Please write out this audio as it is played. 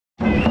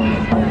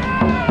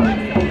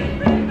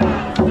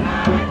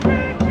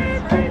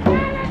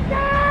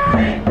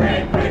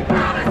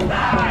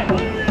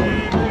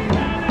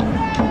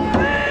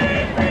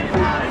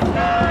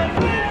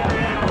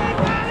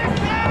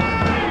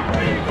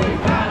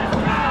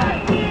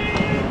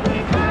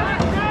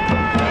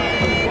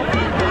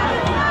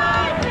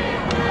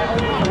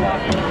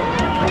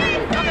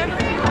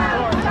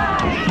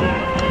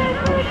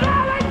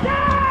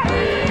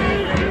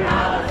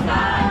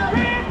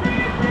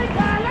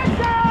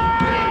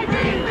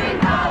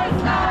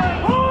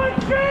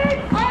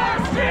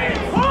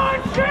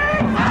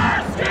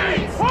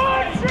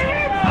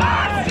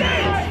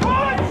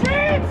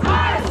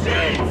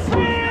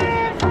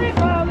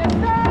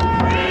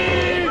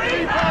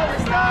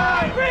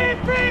Free,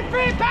 free,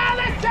 free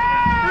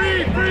Palestine!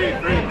 Free, free,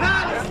 free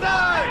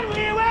Palestine! And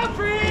we will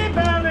free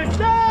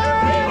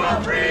Palestine! We will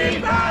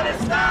free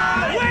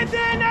Palestine!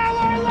 Within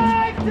our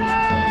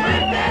lifetime!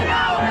 Within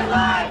our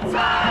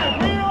lifetime!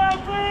 We will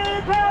free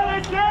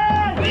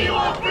Palestine! We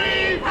will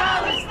free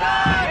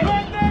Palestine!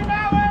 Within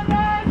our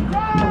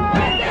lifetime!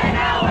 Within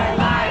our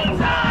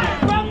lifetime!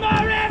 From the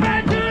river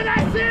to the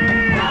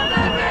sea! From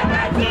the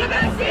river to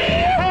the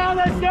sea!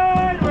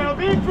 Palestine will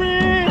be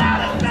free!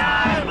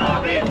 Palestine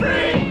will be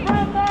free!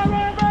 From the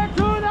river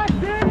to the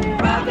sea!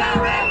 From the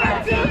river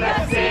to the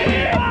sea!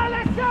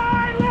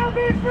 Palestine will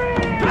be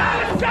free!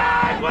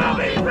 Palestine will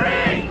be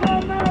free!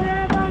 From the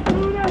river to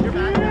the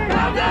sea!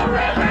 From the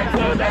river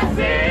to the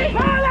sea!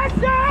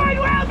 Palestine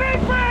will be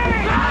free!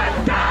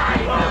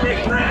 Palestine will be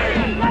free!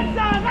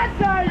 That's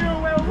how you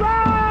will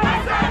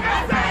rise!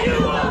 That's how you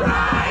will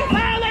rise!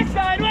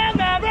 Palestine will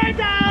never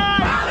die!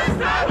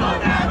 Palestine will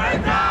never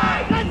die!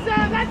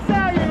 That's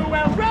how you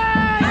will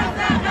rise!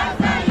 That's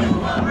how you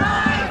will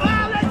rise!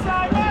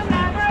 Palestine will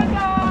never die!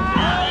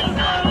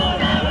 Palestine will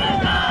never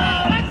die!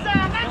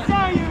 That's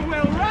how you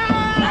will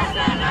rise!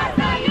 That's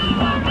how you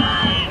will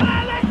rise!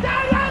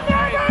 Palestine will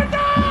never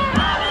die!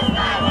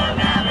 Palestine will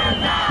never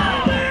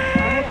die!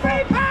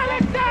 Free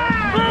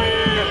Palestine!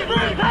 Free,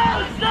 free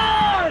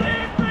Palestine!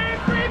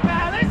 Free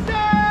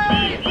Palestine!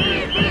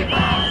 Free, free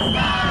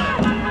Palestine!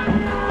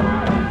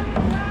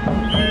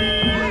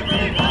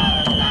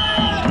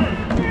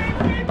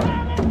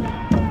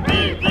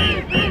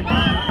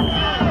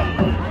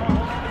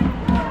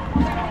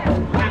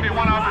 Maybe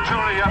one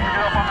opportunity, you have to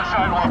get up on the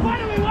sidewalk. What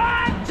do we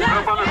want? Get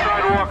up on the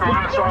sidewalk, or we're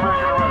going to start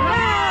making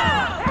arrests.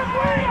 If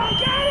we don't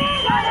get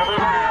it!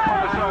 Everybody up on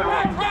the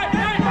sidewalk.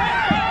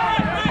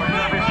 We're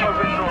going to be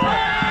subject to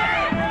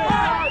arrest.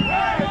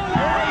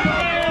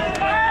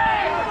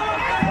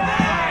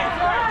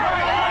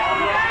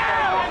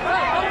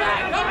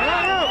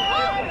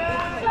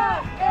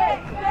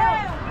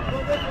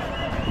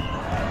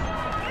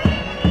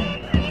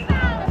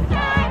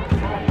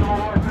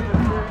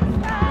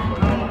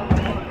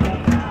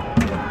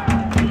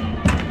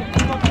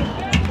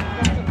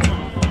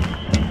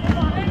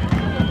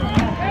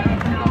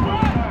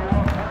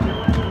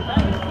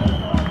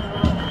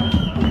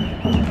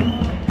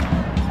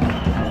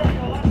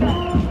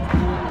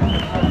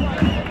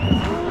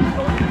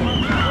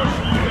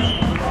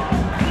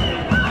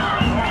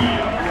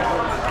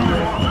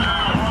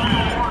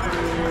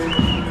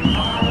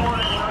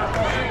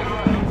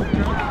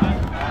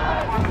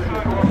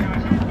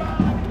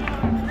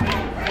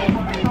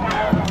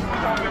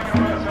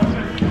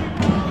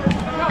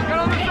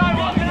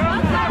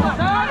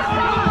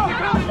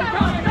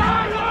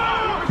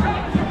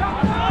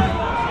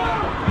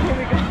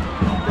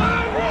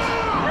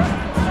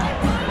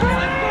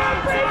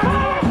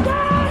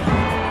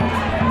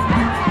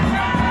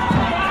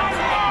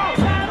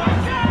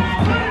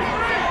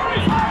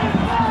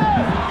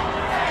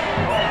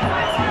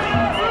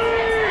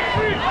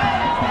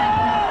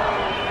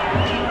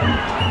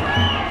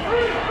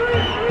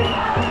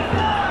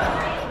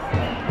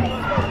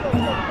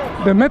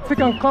 The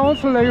Mexican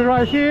consulate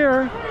right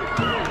here,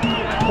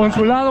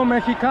 Consulado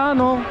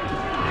Mexicano.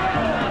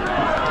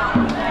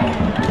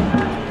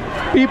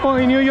 People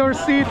in New York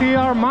City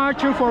are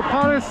marching for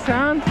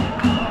Palestine.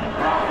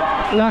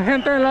 La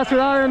gente en la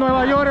ciudad de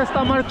Nueva York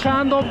está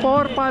marchando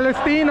por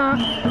Palestina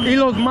y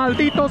los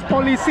malditos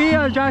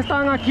policías ya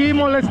están aquí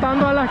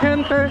molestando a la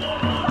gente.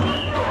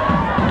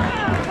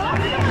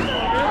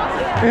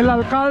 El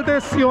alcalde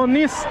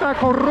sionista,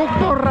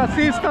 corrupto,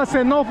 racista,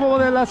 xenófobo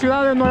de la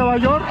ciudad de Nueva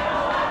York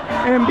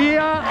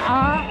envía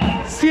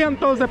a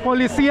cientos de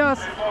policías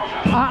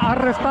a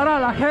arrestar a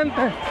la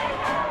gente.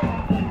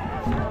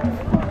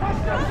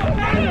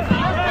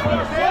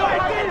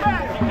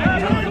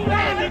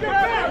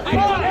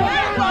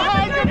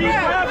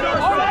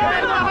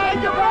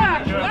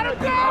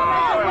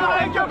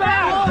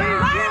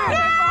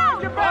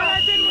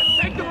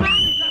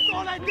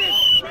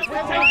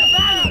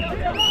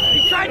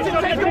 He tried to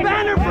take the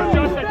banner from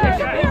you!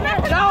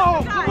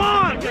 No, come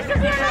on!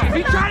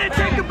 He tried to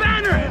take the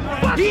banner!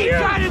 He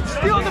tried to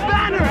steal the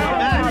banner!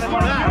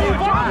 What are you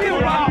talking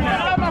about?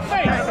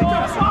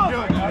 That's all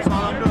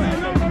I'm doing.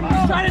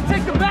 He's trying to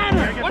take the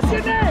banner! What's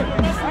your name?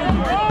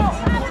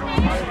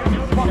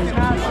 Fucking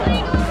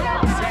asshole.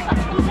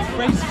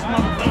 Racist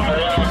motherfucker.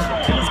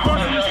 He was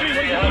crossing the street.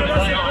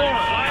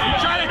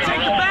 He's trying to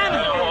take the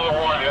banner!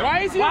 Why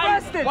is he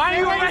arrested? Why are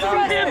you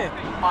arresting him?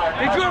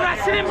 Did you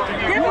arrest him?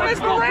 Give him his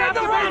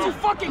Miranda rights, you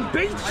fucking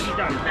bitch!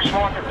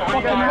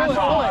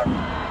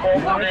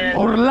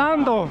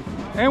 Orlando,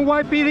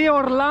 NYPD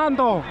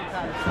Orlando.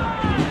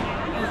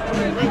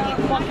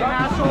 Fucking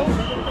asshole!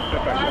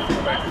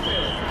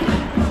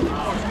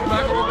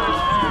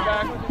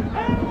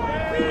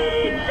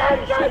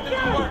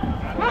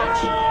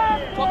 Fucking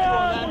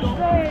Orlando.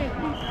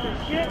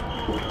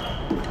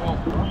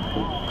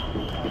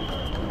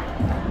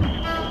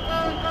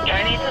 I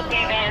need to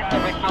see the answer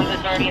response to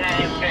 39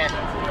 and 5th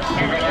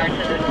in regard to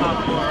this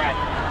possible arrest.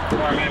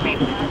 We're going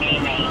to be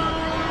made.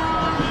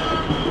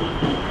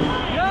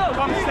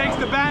 Trump stakes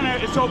the banner,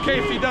 it's okay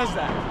if he does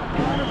that.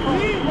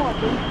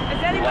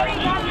 Has anybody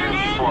got your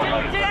name?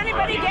 Did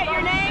anybody get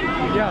your name?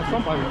 Yeah,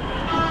 somebody.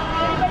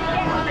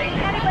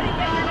 Anybody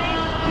get your name?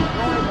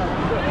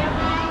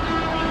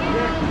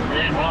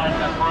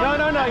 No,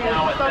 your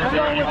stuff is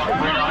going with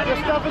you. Your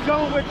stuff is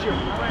going with you.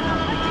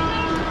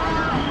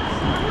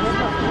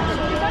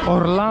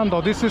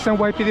 Orlando, this is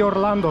NYPD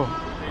Orlando.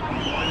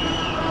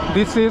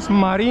 This is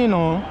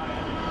Marino.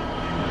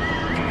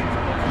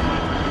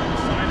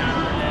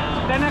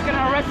 They're not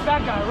gonna arrest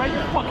that guy, right? You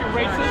fucking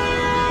racist.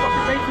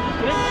 Fucking racist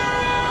bitch.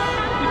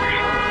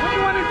 What do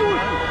you want to do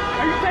with me?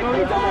 Are you taking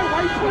me somewhere? Why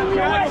are you pulling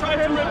me away?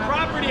 Trying to rip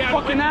property out.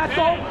 Fucking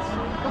asshole.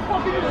 Why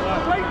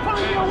are you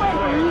pulling me away?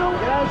 You know?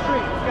 Get out of the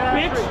street.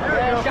 Bitch.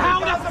 How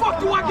the fuck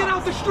do I get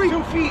out the street?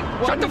 2 feet.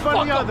 Shut the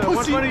fuck up,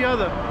 pussy. One for the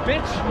other.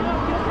 Bitch.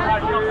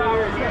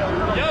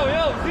 Yo,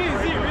 Z,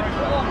 read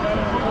the law.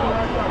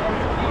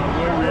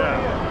 Where we at?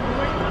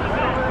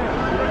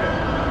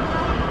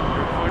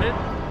 Recorded?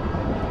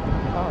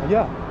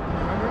 Yeah.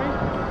 Remember me?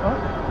 Huh?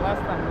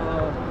 Last time,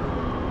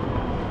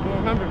 you don't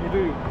remember me, do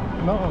you?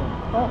 No.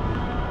 Oh.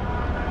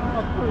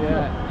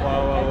 Yeah.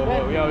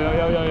 Whoa. Yo.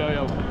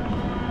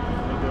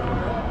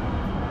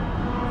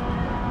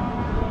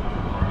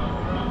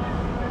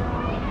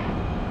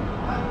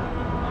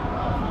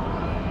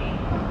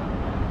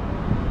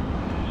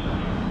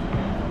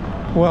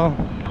 Well,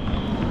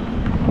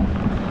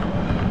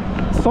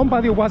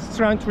 somebody was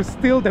trying to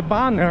steal the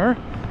banner,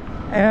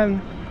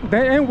 and the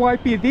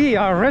NYPD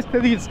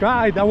arrested this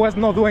guy that was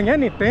not doing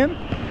anything,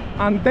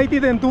 and they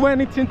didn't do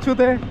anything to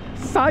the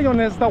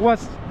Zionist that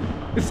was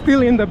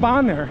stealing the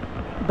banner.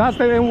 That's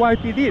the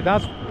NYPD.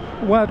 That's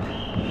what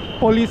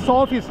police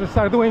officers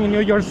are doing in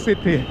New York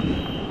City.